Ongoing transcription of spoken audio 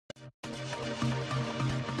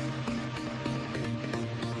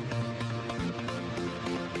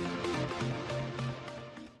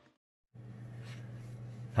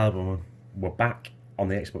Hello everyone, we're back on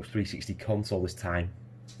the Xbox 360 console this time.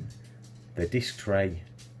 The disc tray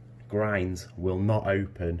grinds will not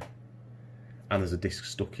open and there's a disc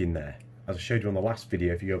stuck in there. As I showed you on the last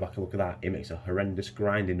video, if you go back and look at that, it makes a horrendous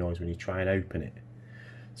grinding noise when you try and open it.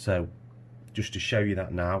 So just to show you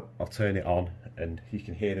that now, I'll turn it on and you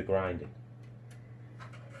can hear the grinding.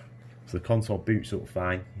 So the console boots up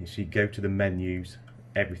fine. You see, go to the menus,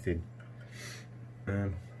 everything.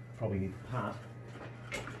 Probably need the pad,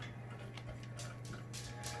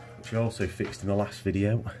 which I also fixed in the last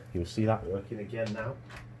video. You'll see that working again now,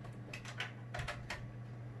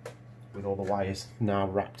 with all the wires now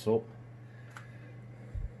wrapped up.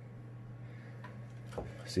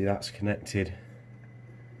 See, that's connected.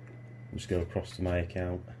 I'll just go across to my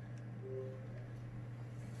account.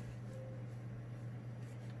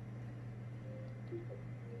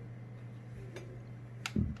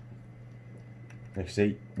 You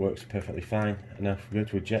see, works perfectly fine. And now if we go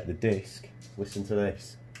to eject the disc, listen to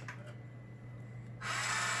this.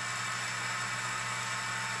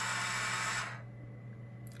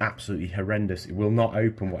 Absolutely horrendous. It will not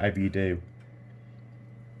open whatever you do.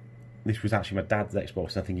 This was actually my dad's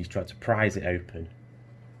Xbox, and I think he's tried to prise it open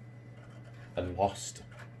and lost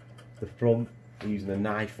the front using a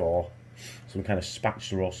knife or some kind of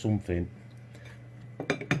spatula or something.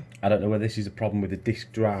 I don't know whether this is a problem with the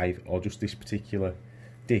disk drive or just this particular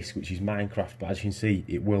disc, which is Minecraft, but as you can see,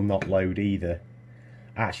 it will not load either.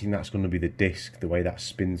 I actually think that's going to be the disc, the way that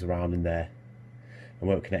spins around in there. And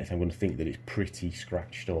won't connect, I'm going to think that it's pretty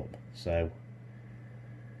scratched up. So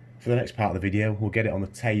for the next part of the video, we'll get it on the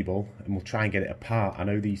table and we'll try and get it apart. I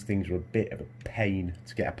know these things are a bit of a pain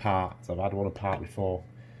to get apart. So I've had one apart before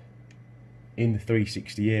in the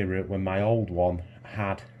 360 era when my old one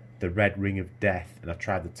had the red ring of death, and I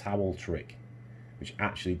tried the towel trick, which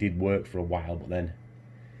actually did work for a while, but then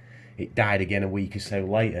it died again a week or so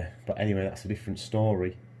later. But anyway, that's a different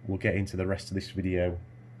story. We'll get into the rest of this video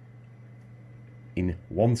in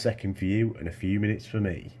 1 second for you and a few minutes for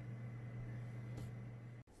me.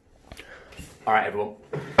 Alright everyone,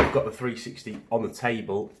 I've got the 360 on the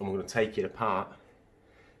table and we're going to take it apart.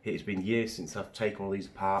 It's been years since I've taken all these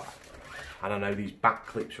apart, and I know these back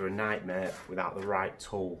clips are a nightmare without the right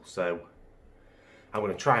tool, so I'm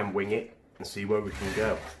going to try and wing it and see where we can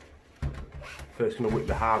go. First, going to whip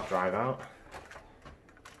the hard drive out,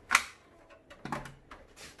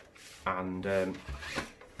 and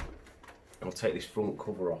I'll take this front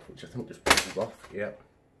cover off, which I think just pulls off. Yep,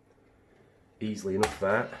 easily enough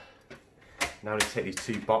there. Now I need to take these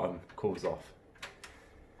two bottom covers off.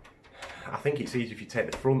 I think it's easier if you take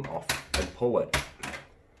the front off and pull it.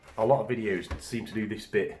 A lot of videos seem to do this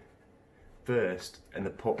bit first and they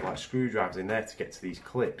put like screwdrivers in there to get to these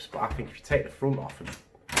clips, but I think if you take the front off and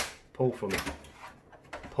pull from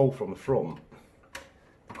the front,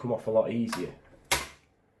 they'll come off a lot easier. As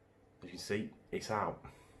you can see, it's out.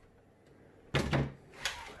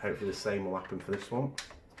 Hopefully the same will happen for this one.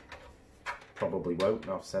 Probably won't,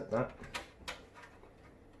 now I've said that.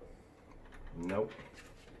 Nope.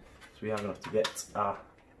 So we are going to have to get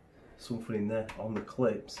something in there on the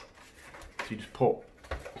clips. So you just put,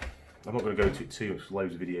 I'm not going to go into it too much,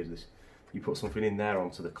 loads of videos of this. You put something in there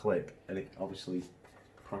onto the clip and it obviously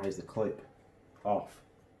pries the clip off.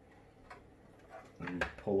 And you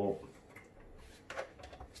pull up.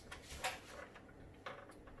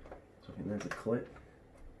 So I think there's a clip.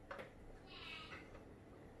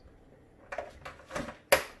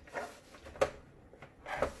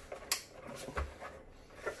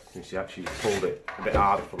 You see, actually pulled it a bit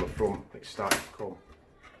harder from the front, it's starting to come.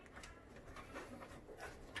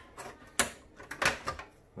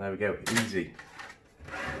 There we go, easy.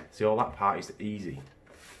 See, all that part is easy.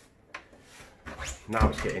 Now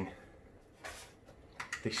it's getting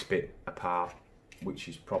this bit apart, which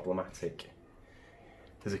is problematic.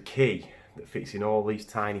 There's a key that fits in all these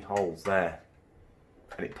tiny holes there,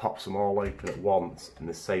 and it pops them all open at once, and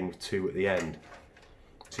the same with two at the end.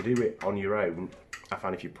 To do it on your own, I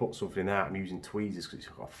find if you put something in there, I'm using tweezers because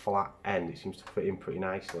it's got a flat end, it seems to fit in pretty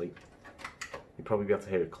nicely. You'll probably be able to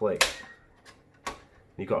hear a click. And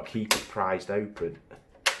you've got to keep it prized open.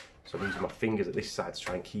 So I'm using my fingers at this side to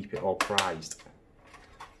try and keep it all prized.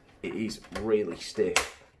 It is really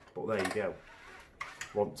stiff, but there you go.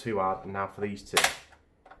 Wasn't too hard, and now for these two.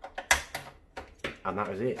 And that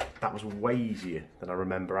was it. That was way easier than I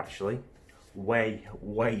remember actually. Way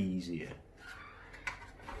easier.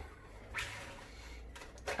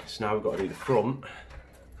 So now we've got to do the front.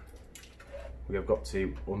 We have got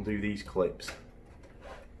to undo these clips,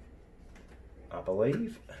 I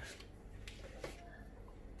believe,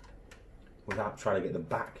 without trying to get the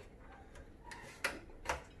back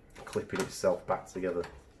clipping itself back together.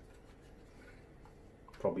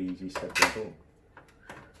 probably easy said than done.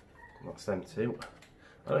 That's them two.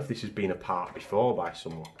 I don't know if this has been apart before by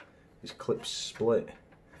someone. This clip's split,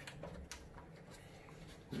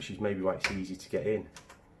 which is maybe why it's easy to get in.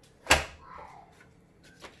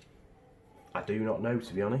 I do not know,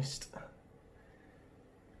 to be honest.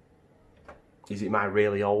 Is it my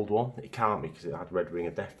really old one? It can't be, because it had Red Ring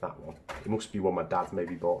of Death, that one. It must be one my dad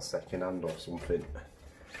maybe bought second hand or something.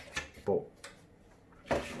 But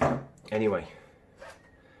anyway,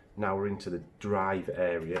 now we're into the drive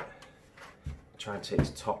area. Try and take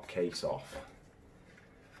this top case off.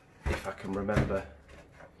 If I can remember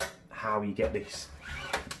how you get this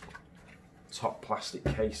top plastic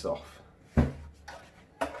case off.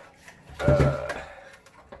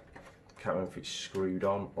 Can't remember if it's screwed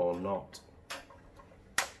on or not.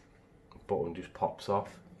 The button just pops off.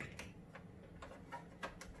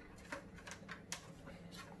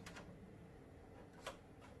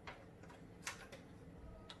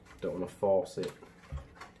 Don't want to force it.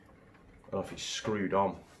 I don't know if it's screwed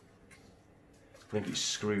on. I think it's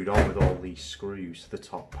screwed on with all these screws to the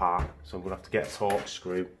top part, so I'm going to have to get a torque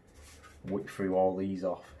screw, whip through all these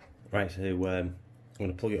off. Right, so I'm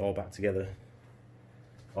going to plug it all back together.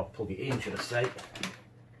 Or plug it in, should I say.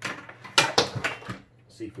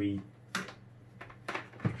 See if we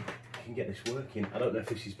can get this working. I don't know if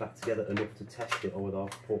this is back together enough to test it, or whether I'll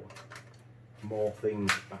put more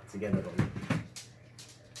things back together on it.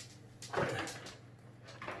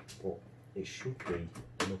 But it should be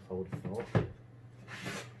enough, I would have thought.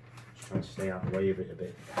 Just trying to stay out of the way of it a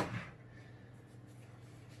bit.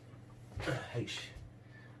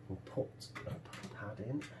 We'll put a pad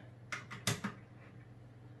in.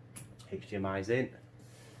 HDMI's in.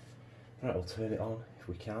 Right, we'll turn it on if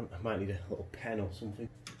we can. I might need a little pen or something.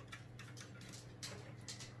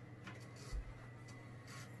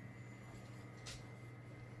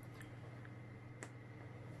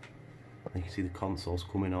 You can see the console's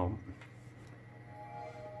coming on.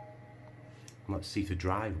 Let's see if the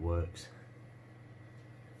drive works.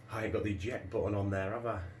 I ain't got the eject button on there, have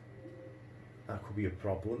I? That could be a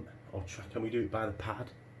problem. Can we do it by the pad?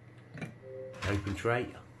 Open tray.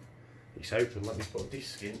 It's open, let me put a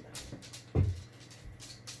disc in.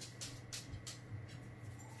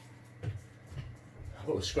 I've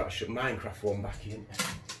got the scratched up Minecraft one back in.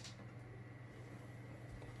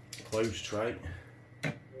 Close tray.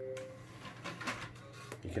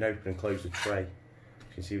 You can open and close the tray.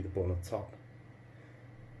 You can see with the button on top.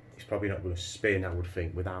 It's probably not going to spin, I would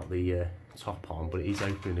think, without the top on, but it is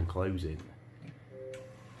opening and closing.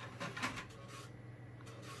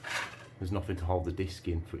 There's nothing to hold the disc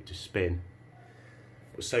in for it to spin.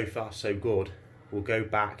 But so far so good. We'll go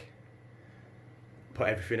back, put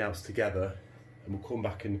everything else together, and we'll come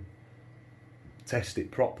back and test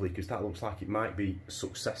it properly, because that looks like it might be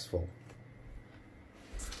successful.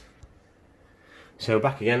 So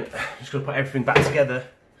back again, just going to put everything back together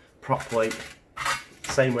properly,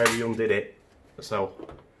 same way the Young did it. So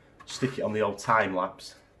stick it on the old time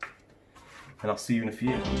lapse, and I'll see you in a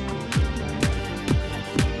few.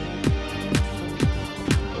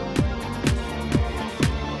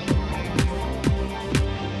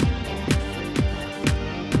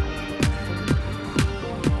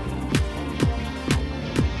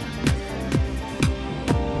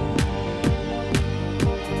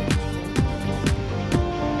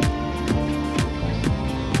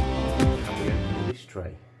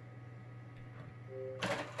 Tray.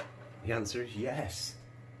 The answer is yes.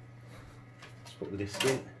 Let's put the disc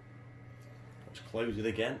in. Let's close it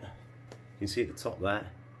again. You can see at the top there,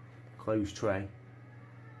 closed tray.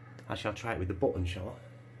 Actually, I'll try it with the button, shall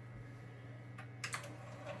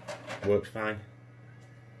I? Works fine.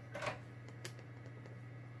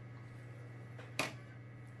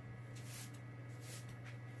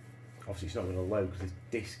 Obviously, it's not going to load because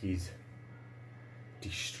this disc is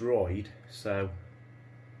destroyed, so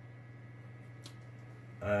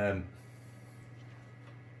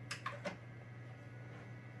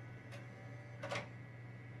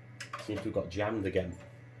seems to have got jammed again.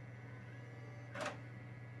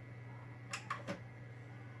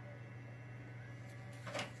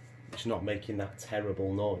 It's not making that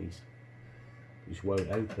terrible noise. It just won't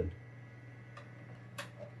open.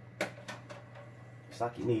 It's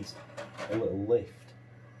like it needs a little lift.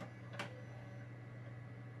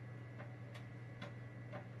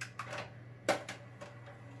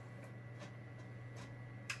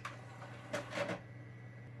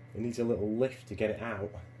 It needs a little lift to get it out.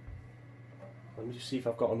 Let me just see if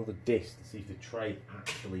I've got another disc to see if the tray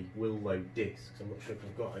actually will load discs. I'm not sure if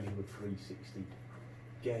I've got any other 360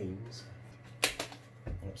 games.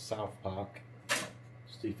 Or South Park.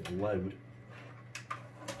 See if it'll load.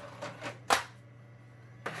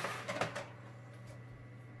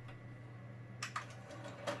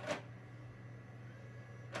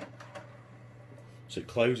 So it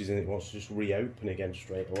closes and it wants to just reopen again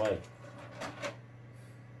straight away.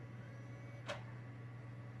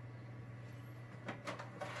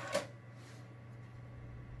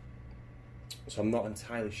 So I'm not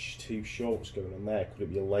entirely too sure what's going on there. Could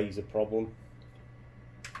it be a laser problem?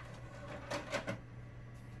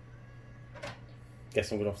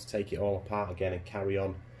 Guess I'm going to have to take it all apart again and carry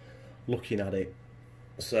on looking at it.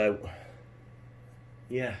 So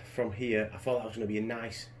yeah, from here I thought that was going to be a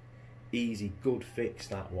nice, easy, good fix,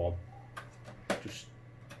 that one. Just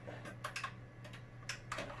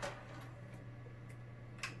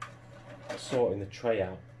sorting the tray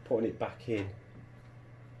out, putting it back in.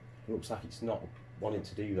 It looks like it's not wanting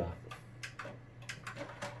to do that.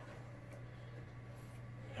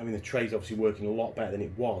 I mean, the tray's obviously working a lot better than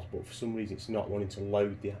it was, but for some reason it's not wanting to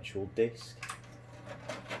load the actual disc.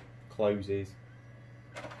 Closes.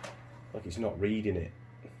 Like it's not reading it.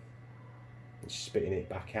 It's spitting it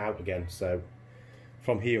back out again. So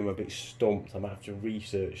from here I'm a bit stumped. I might have to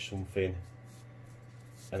research something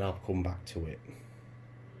and I'll come back to it.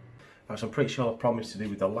 Right, so I'm pretty sure I promised to do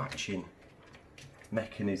with the latching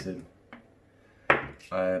mechanism,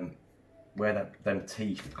 where them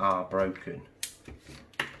teeth are broken.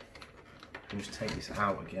 I'll just take this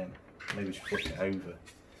out again, maybe just flip it over.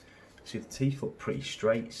 See, the teeth look pretty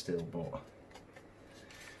straight still, but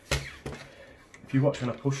if you watch when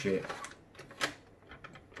I push it,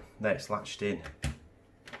 there it's latched in,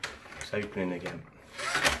 it's opening again.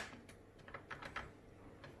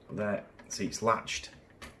 But there, see, it's latched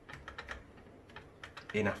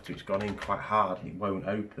in after it's gone in quite hard, it won't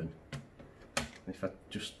open. And if I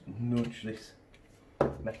just nudge this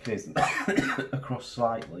mechanism across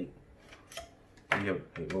slightly,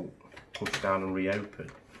 it will push down and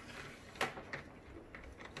reopen.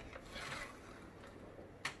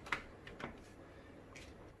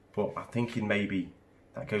 But I'm thinking maybe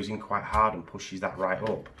that goes in quite hard and pushes that right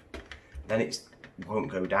up, then it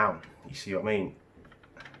won't go down. You see what I mean?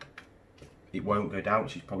 It won't go down,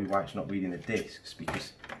 which is probably why it's not reading the discs,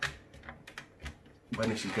 because when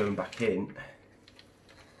this is going back in,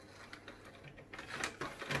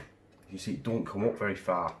 you see it don't come up very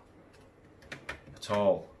far at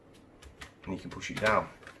all, and you can push it down.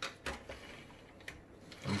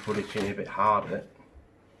 And put it in a bit harder,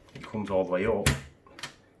 it comes all the way up.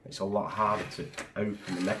 It's a lot harder to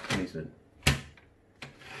open the mechanism.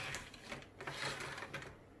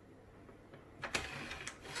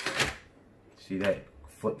 See there, it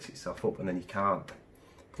flicks itself up and then you can't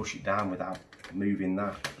push it down without moving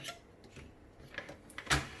that.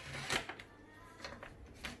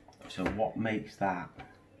 So what makes that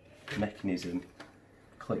mechanism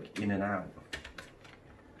click in and out?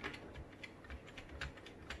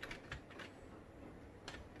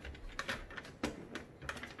 It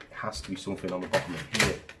has to be something on the bottom of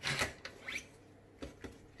here,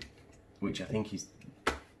 which I think is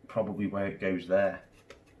probably where it goes there,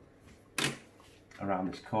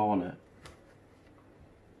 around this corner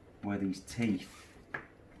where these teeth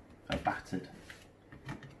are battered.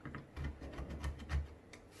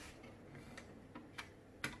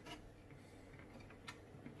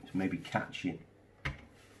 It's maybe catching.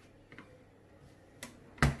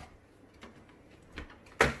 I'm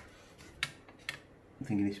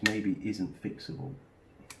thinking this maybe isn't fixable.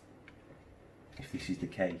 If this is the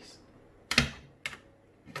case, I'll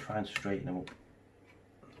try and straighten them up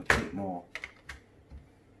a bit more.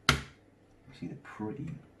 See, they're pretty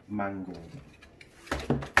mangled.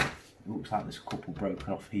 It looks like there's a couple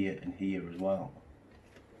broken off here and here as well.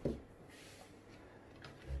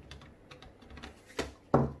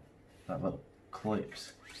 Like little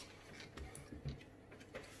clips.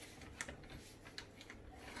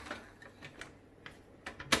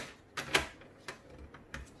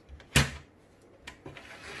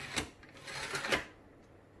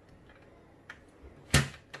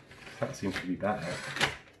 That seems to be better.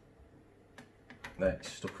 There,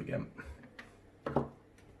 it's stuck again.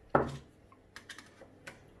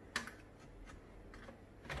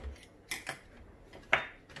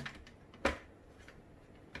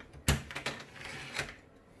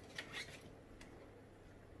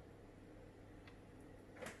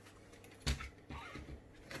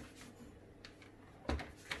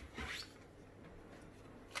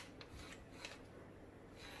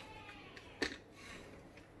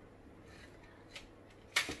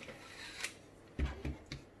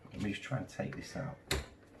 Let me just try and take this out.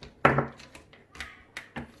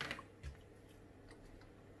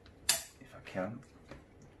 If I can,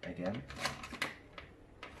 again.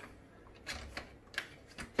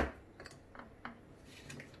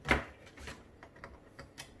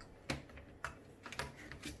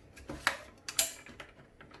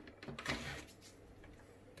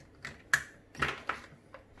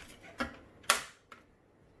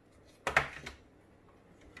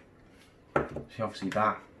 See, obviously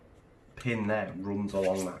that pin there runs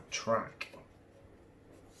along that track.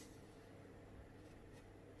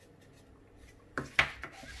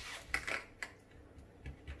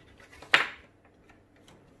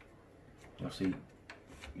 Obviously,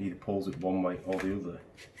 either pulls it one way or the other.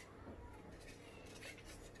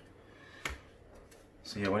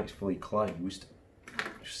 So yeah, when it's fully closed, it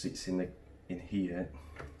just sits in here,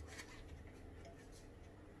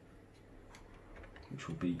 which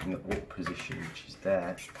will be in the up position, which is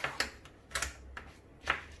there.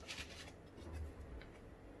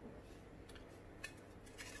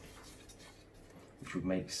 Which would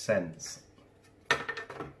make sense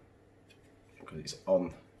because it's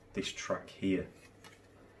on this track here.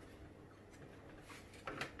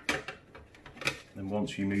 And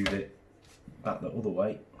once you move it back the other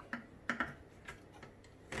way,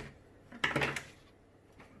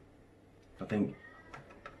 I think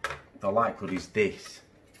the likelihood is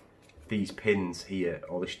these pins here,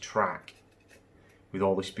 or this track, with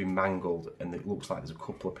all this being mangled, and it looks like there's a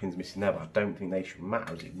couple of pins missing there, but I don't think they should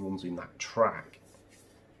matter as it runs in that track.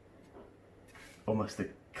 Unless they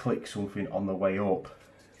click something on the way up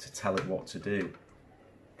to tell it what to do.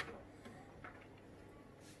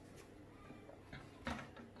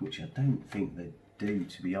 Which I don't think they do,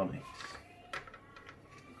 to be honest.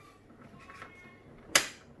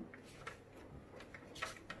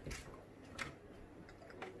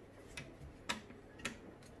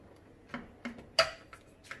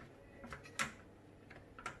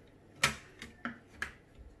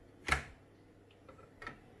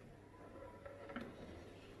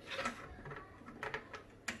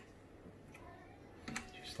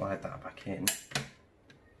 Just slide that back in.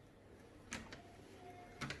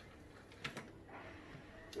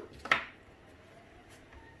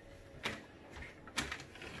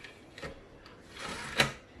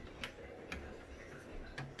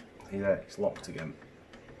 There, it's locked again.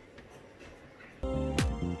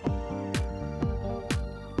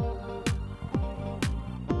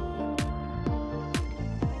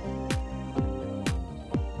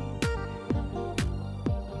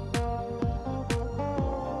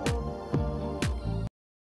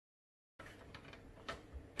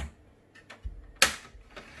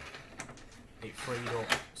 It freed up,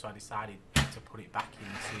 so I decided to put it back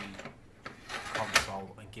into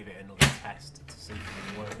console and give it another test to see if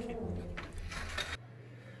it was working.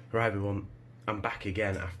 Right everyone, I'm back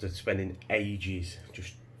again after spending ages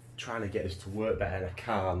just trying to get this to work better, and I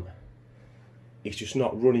can't. It's just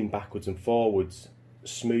not running backwards and forwards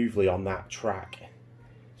smoothly on that track.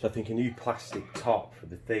 So I think a new plastic top for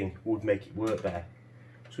the thing would make it work better.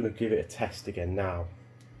 I'm just going to give it a test again now.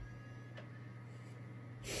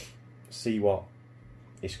 See what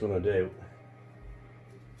it's going to do.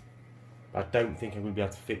 I don't think I'm going to be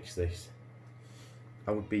able to fix this.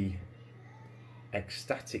 I would be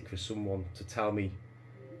ecstatic for someone to tell me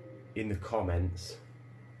in the comments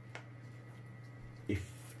if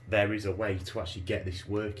there is a way to actually get this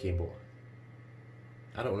working, but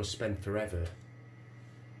I don't want to spend forever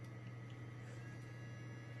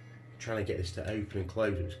trying to get this to open and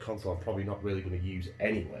close. It's a console I'm probably not really going to use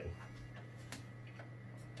anyway.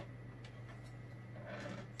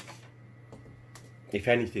 If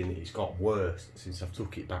anything, it's got worse since I've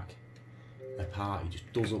took it back apart. It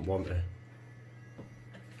just doesn't want to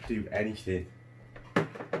do anything.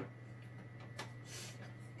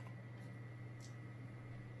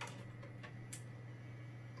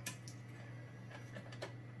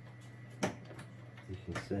 You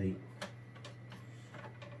can see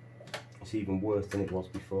it's even worse than it was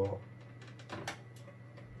before.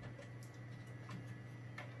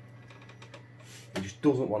 It just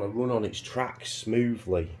doesn't want to run on its track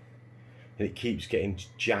smoothly, and it keeps getting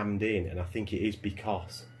jammed in, and I think it is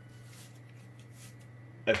because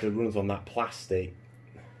of the runs on that plastic.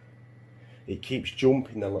 It keeps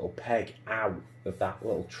jumping the little peg out of that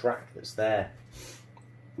little track that's there,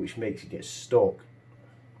 which makes it get stuck.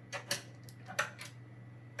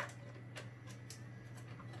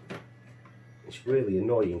 It's really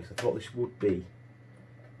annoying because I thought this would be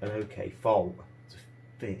an okay fault to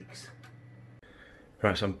fix.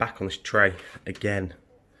 Right, so I'm back on this tray again.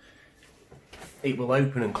 It will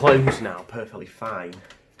open and close now perfectly fine,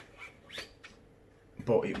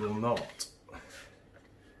 but it will not.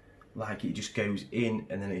 Like, it just goes in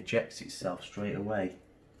and then ejects itself straight away.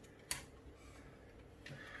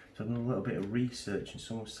 So I've done a little bit of research, and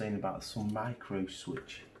someone was saying about some micro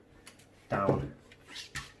switch down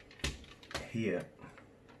here.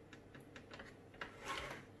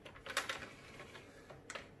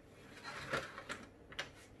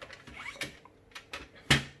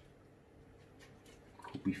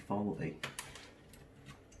 Could be faulty.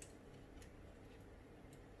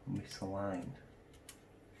 find.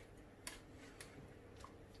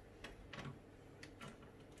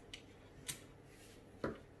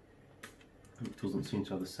 It doesn't seem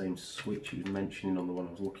to have the same switch he was mentioning on the one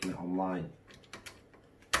I was looking at online.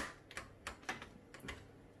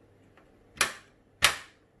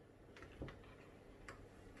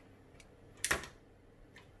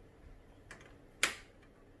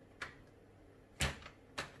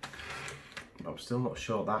 I'm still not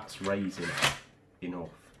sure that's raising enough.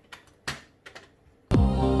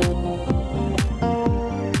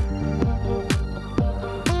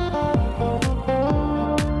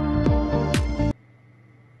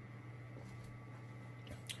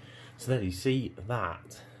 So there you see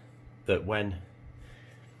that when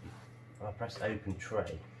I press open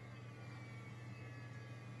tray,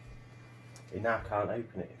 it now can't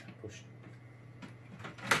open it if I push.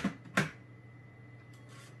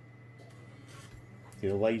 See,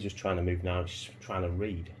 the laser's trying to move now, it's trying to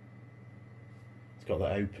read. It's got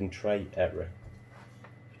the open tray error.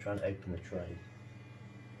 It's trying to open the tray.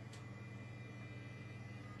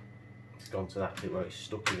 It's gone to that bit where it's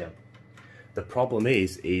stuck again. The problem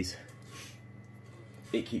is it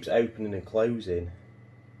keeps opening and closing,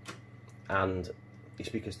 and it's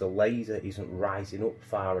because the laser isn't rising up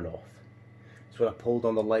far enough. So when I pulled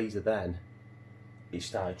on the laser then, it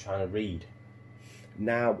started trying to read.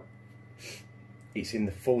 Now it's in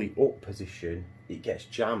the fully up position, it gets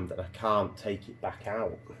jammed and I can't take it back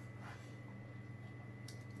out.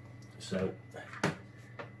 So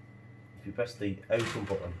if you press the open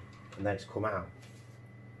button and then it's come out.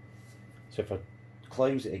 So if I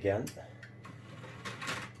close it again,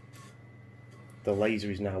 the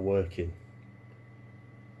laser is now working.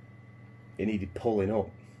 It needed pulling up.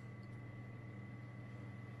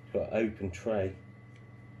 It's got an open tray.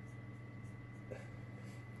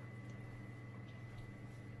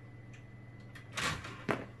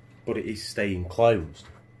 But it is staying closed,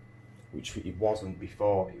 which it wasn't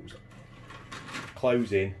before. It was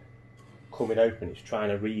closing, coming open. It's trying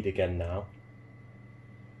to read again now,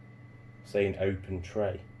 saying open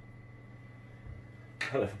tray.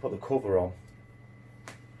 I don't know if I put the cover on.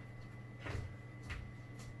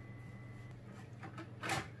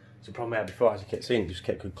 So the problem I had before, as you kept seeing, it just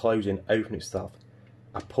kept closing, opening itself.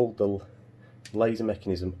 I pulled the laser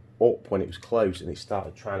mechanism up when it was closed and it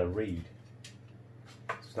started trying to read.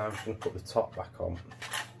 So now I'm just going to put the top back on.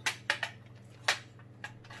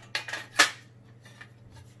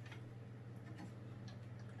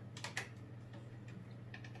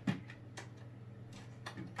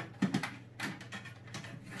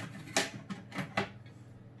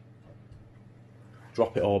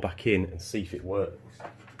 Drop it all back in and see if it works.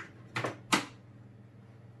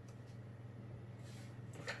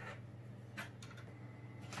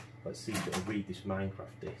 Let's see if it'll read this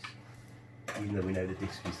Minecraft disc. Even though we know the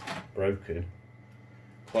disc is broken.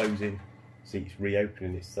 Closing, see it's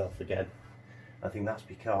reopening itself again. I think that's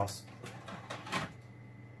because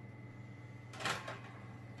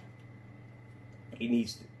it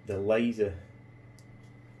needs the laser.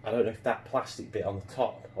 I don't know if that plastic bit on the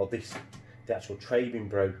top or this, the actual tray been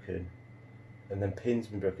broken and then pins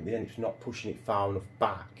been broken. At the end it's not pushing it far enough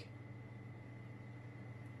back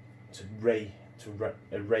to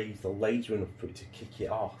erase the laser enough for it to kick it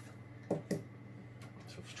off.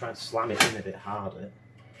 So if you try and slam it in a bit harder,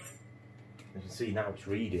 you can see now it's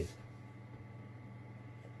reading.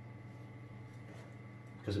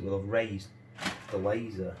 Because it will have raised the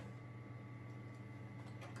laser.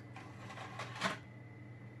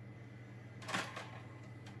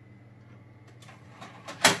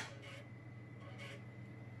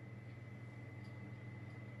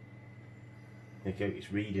 There you go,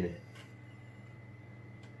 it's reading it.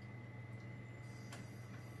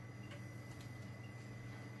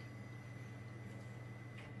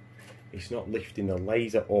 It's not lifting the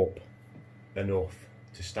laser up enough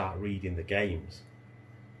to start reading the games.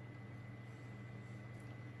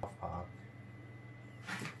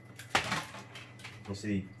 You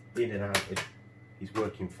see, in and out is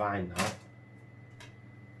working fine now.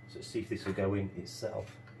 So let's see if this will go in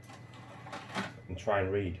itself and try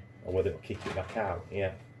and read, or whether it'll kick it back out.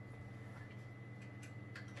 Yeah.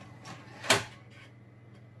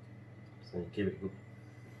 So give it a good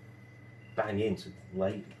bang in so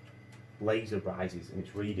the laser rises and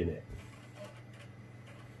it's reading it.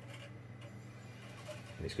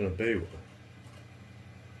 And it's going to boot.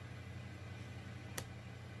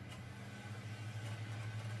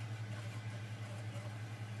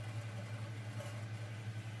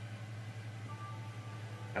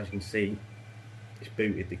 As you can see, it's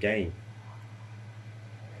booted the game.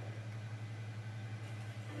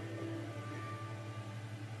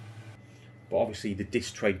 but obviously the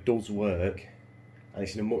disc tray does work, and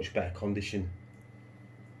it's in a much better condition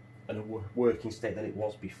and a working state than it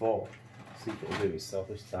was before. Let's see if it'll do itself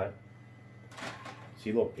this time.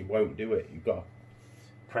 See, look, it won't do it. You've got to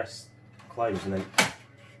press close and then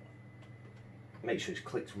make sure it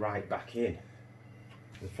clicks right back in.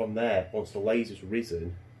 And from there, once the laser's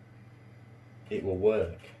risen, it will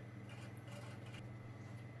work.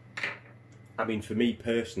 I mean, for me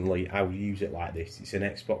personally, I would use it like this. It's an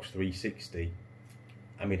Xbox 360.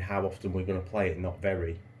 I mean, how often we're going to play it? Not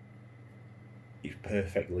very. It's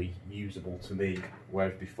perfectly usable to me,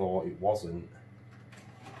 whereas before it wasn't.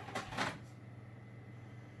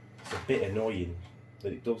 It's a bit annoying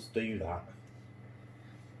that it does do that.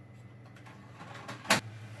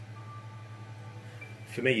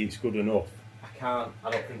 For me, it's good enough. I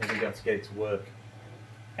don't think I'm going to be able to get it to work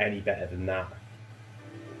any better than that.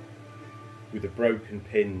 With the broken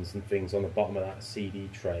pins and things on the bottom of that CD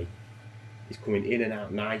tray, it's coming in and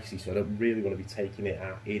out nicely, so I don't really want to be taking it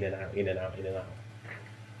out, in and out, in and out, in and out.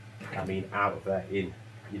 I mean, out of there, in,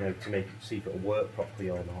 you know, to make it, see if it'll work properly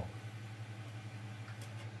or not.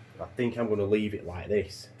 I think I'm going to leave it like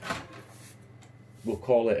this. We'll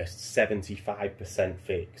call it a 75%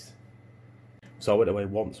 fix. So I went away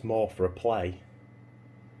once more for a play,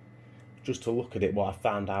 just to look at it, what I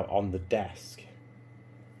found out on the desk.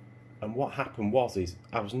 And what happened was,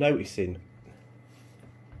 I was noticing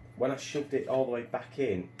when I shoved it all the way back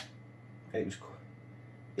in, it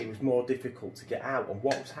was more difficult to get out. And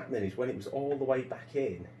what was happening is, when it was all the way back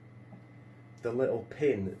in, the little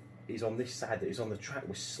pin that is on this side that is on the track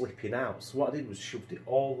was slipping out. So what I did was shoved it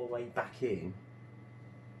all the way back in,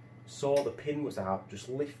 saw the pin was out, just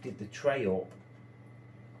lifted the tray up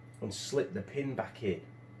and slipped the pin back in.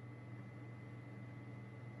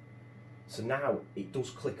 So now it does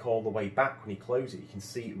click all the way back. When you close it, you can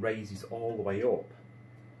see it raises all the way up,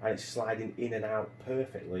 and it's sliding in and out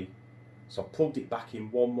perfectly. So I plugged it back in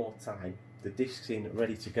one more time. The disc's in,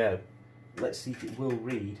 ready to go. Let's see if it will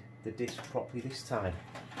read the disc properly this time.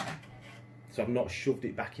 So I've not shoved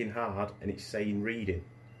it back in hard, and it's saying reading.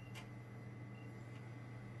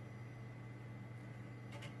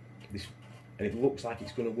 And it looks like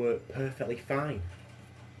it's going to work perfectly fine.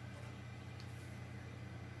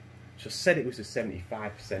 So I said it was a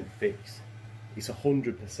 75% fix. It's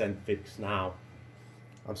 100% fix now.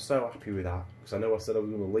 I'm so happy with that, because I know I said I was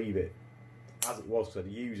going to leave it as it was because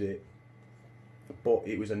I'd use it, but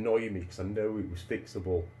it was annoying me because I know it was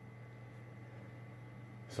fixable.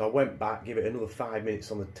 So I went back, give it another 5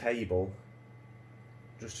 minutes on the table,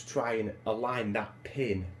 just to try and align that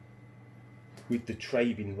pin with the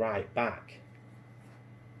tray being right back.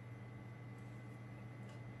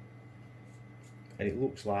 And it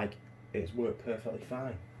looks like it's worked perfectly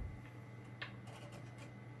fine.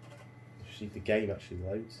 Let's see if the game actually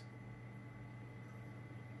loads.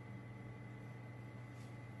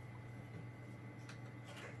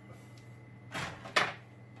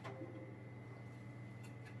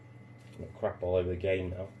 Got crap all over the game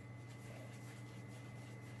now.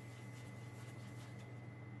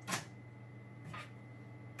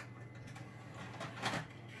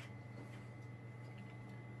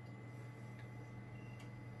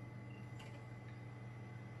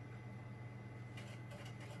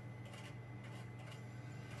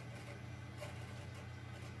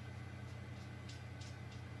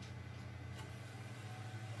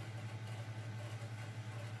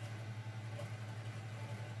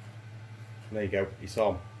 There you go, it's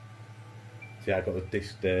on. See, I got the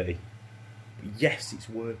disc dirty. But yes, it's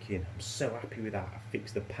working. I'm so happy with that. I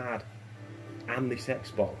fixed the pad and this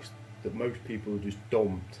Xbox that most people have just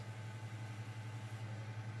dumped.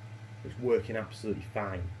 It's working absolutely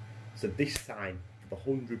fine. So this time, the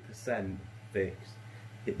 100% fix,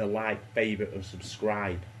 hit the like, favourite and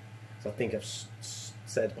subscribe. So I think I've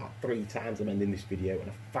said about 3 times I'm ending this video,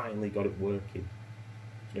 and I finally got it working.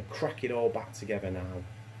 I'm going to crack it all back together now.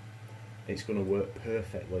 It's going to work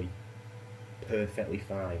perfectly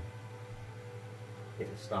fine.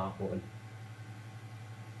 Hit the start button.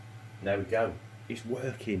 There we go. It's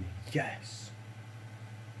working. Yes.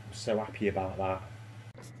 I'm so happy about that.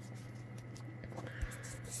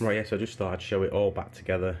 Right, yes, I just thought I'd show it all back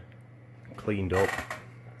together, cleaned up.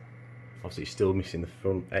 Obviously it's still missing the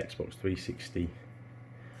front Xbox 360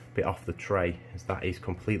 bit off the tray, as that is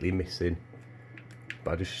completely missing.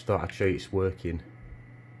 But I just thought I'd show you it's working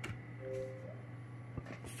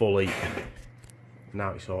fully.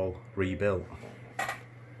 Now it's all rebuilt.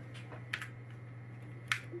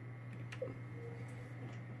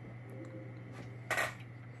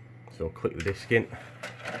 So I'll click the disc in.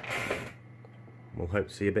 We'll hope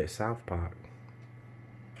to see a bit of South Park.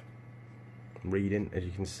 Reading, as you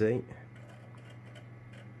can see.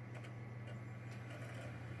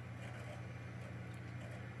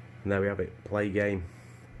 And there we have it, play game.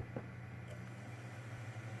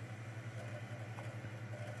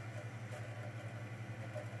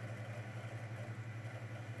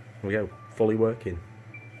 There we go, fully working.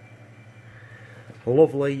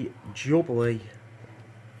 Lovely, jubbly.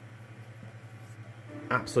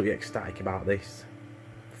 Absolutely ecstatic about this.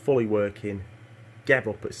 Fully working. Gave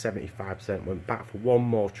up at 75%, went back for one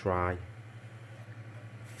more try.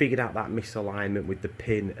 Figured out that misalignment with the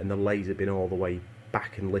pin and the laser bin all the way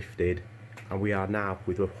back and lifted. And we are now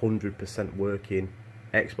with a 100% working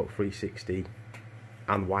Xbox 360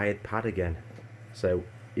 and wired pad again. So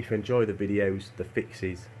if you enjoy the videos, the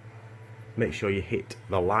fixes, make sure you hit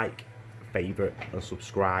the like, favourite and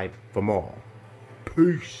subscribe for more.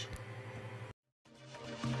 Peace!